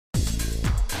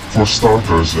For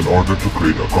starters, in order to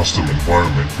create a custom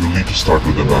environment, you'll need to start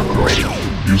with the background.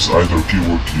 Use either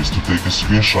keyword keys to take a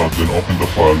screenshot, then open the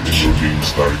file in your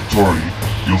game's directory.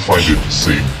 You'll find it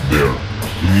saved there.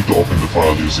 You need to open the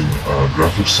file using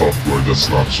graphics software that's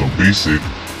not so basic.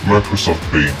 Microsoft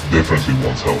Paint definitely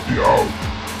won't help you out.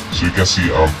 So you can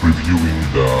see I'm previewing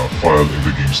the file in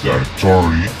the game's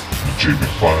directory, the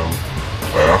JPEG file.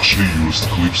 I actually used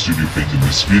Clip Studio Paint in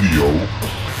this video.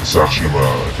 It's actually my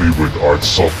favorite art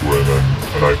software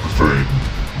and I prefer it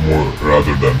more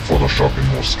rather than Photoshop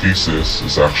in most cases.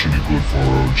 It's actually good for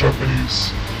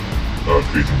Japanese,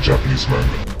 creating Japanese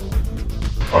manga.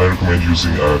 I recommend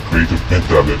using a creative pen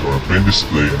tablet or a pen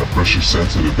display and a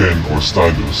pressure-sensitive pen or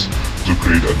stylus to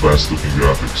create advanced-looking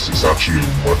graphics. It's actually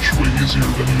much way easier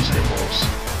than using a mouse.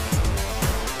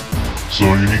 So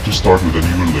you need to start with a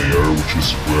new layer, which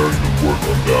is where you'll work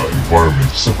on the environment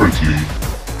separately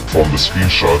from the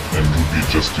screenshot and will be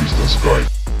just used as a guide.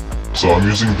 So I'm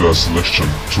using the selection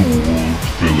tool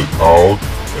to fill it out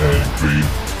and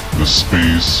create the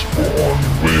space for on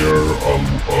where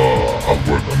I'll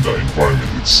work on the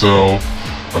environment itself.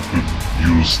 I could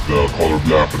use the color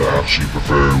black, but I actually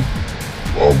prefer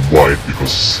white because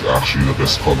it's actually the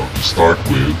best color to start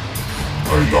with.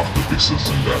 I locked the pixels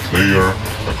in that layer.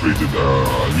 I created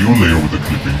a new layer with a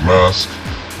clipping mask.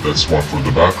 That's one for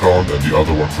the background and the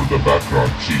other one for the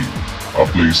background key. I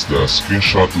placed the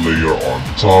screenshot layer on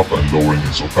top and lowering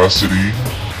its opacity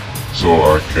so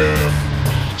I can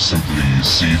simply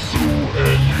see through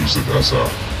and use it as a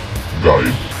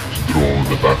guide to draw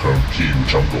the background key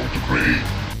which I'm going to create.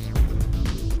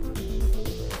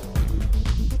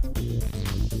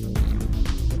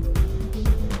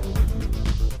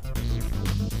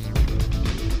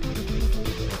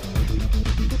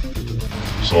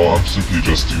 So I'm simply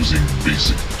just using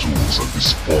basic tools at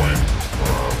this point.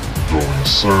 Drawing a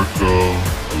circle,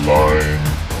 a line.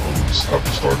 I'll just have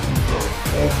to start with the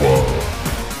oval.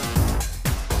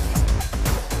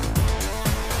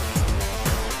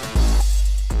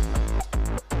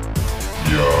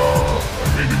 Yeah, I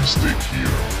made a mistake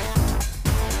here.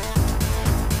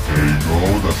 There you go,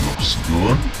 that looks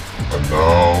good. And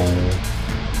now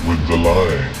with the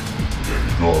line. There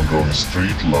you go, I'm drawing a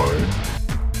straight line.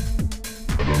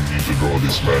 I don't need to draw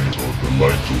this manually, so the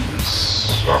line tool is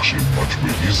actually much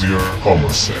way easier. Common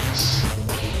sense.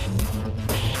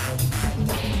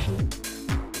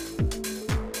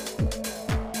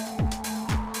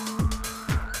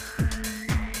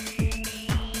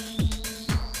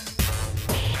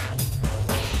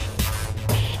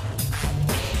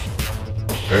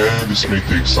 And this may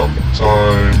take some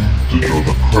time to draw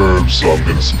the curves, so I'm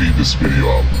gonna speed this video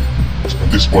up.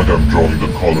 At this point I'm drawing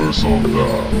the colors of the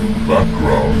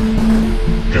background.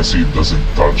 You can see it doesn't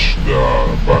touch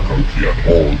the background key at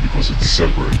all because it's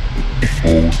separate.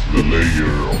 Both the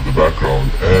layer of the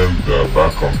background and the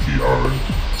background key are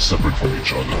separate from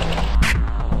each other.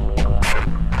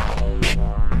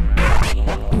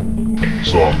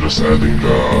 So I'm just adding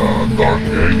the dark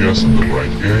areas and the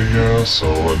bright areas, so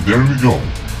and there we go.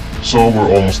 So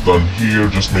we're almost done here.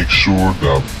 Just make sure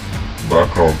the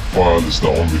background file is the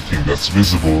only thing that's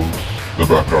visible. The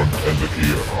background and the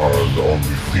key are the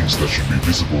only things that should be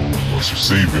visible once you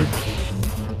save it.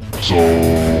 So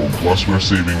once we're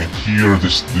saving it here,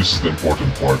 this is the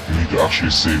important part. You need to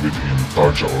actually save it in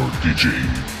Tarja or TJ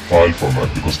file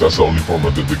format because that's the only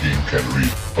format that the game can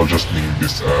read. I'll just name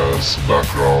this as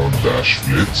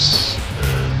background-flits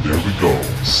and there we go,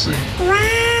 save.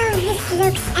 Wow, this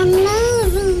looks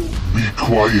amazing. Be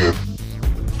quiet.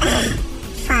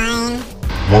 Fine.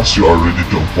 Once you are ready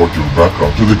to import your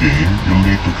background to the game, you'll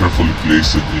need to carefully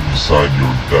place it inside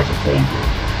your data folder.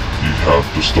 You have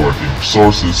to store it in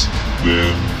resources,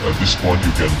 then at this point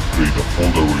you can create a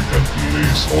folder where you can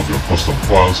place all your custom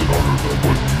files in order to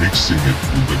avoid mixing it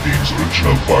with the game's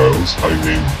original files. I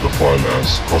named the file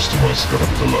as customized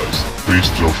capitalized.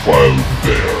 Paste your file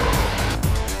there.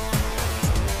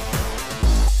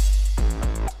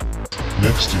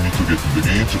 Next, you need to get in the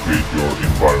game to create your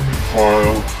environment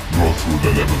file, go through the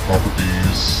level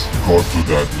properties, go to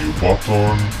that new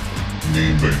button,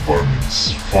 name the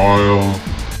environment's file,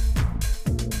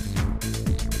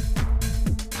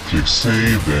 click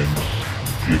save, then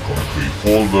click on create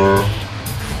folder,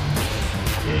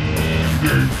 and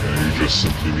there you can. You just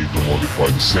simply need to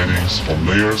modify the settings from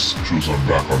layers, choose on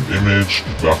background image,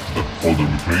 back to the folder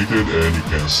we created, and you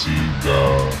can see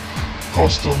the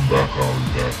custom background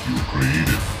that you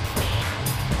created.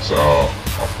 So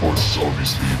of course it's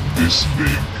obviously this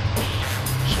big,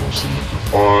 so select the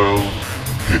file,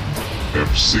 hit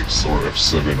F6 or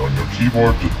F7 on your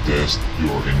keyboard to test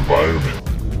your environment.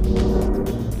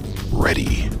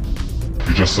 Ready.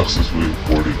 you just successfully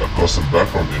imported a custom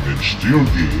background image to your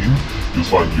game, you'll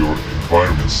find your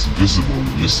environments visible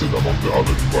listed among the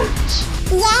other environments.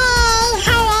 Yay!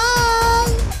 Hooray!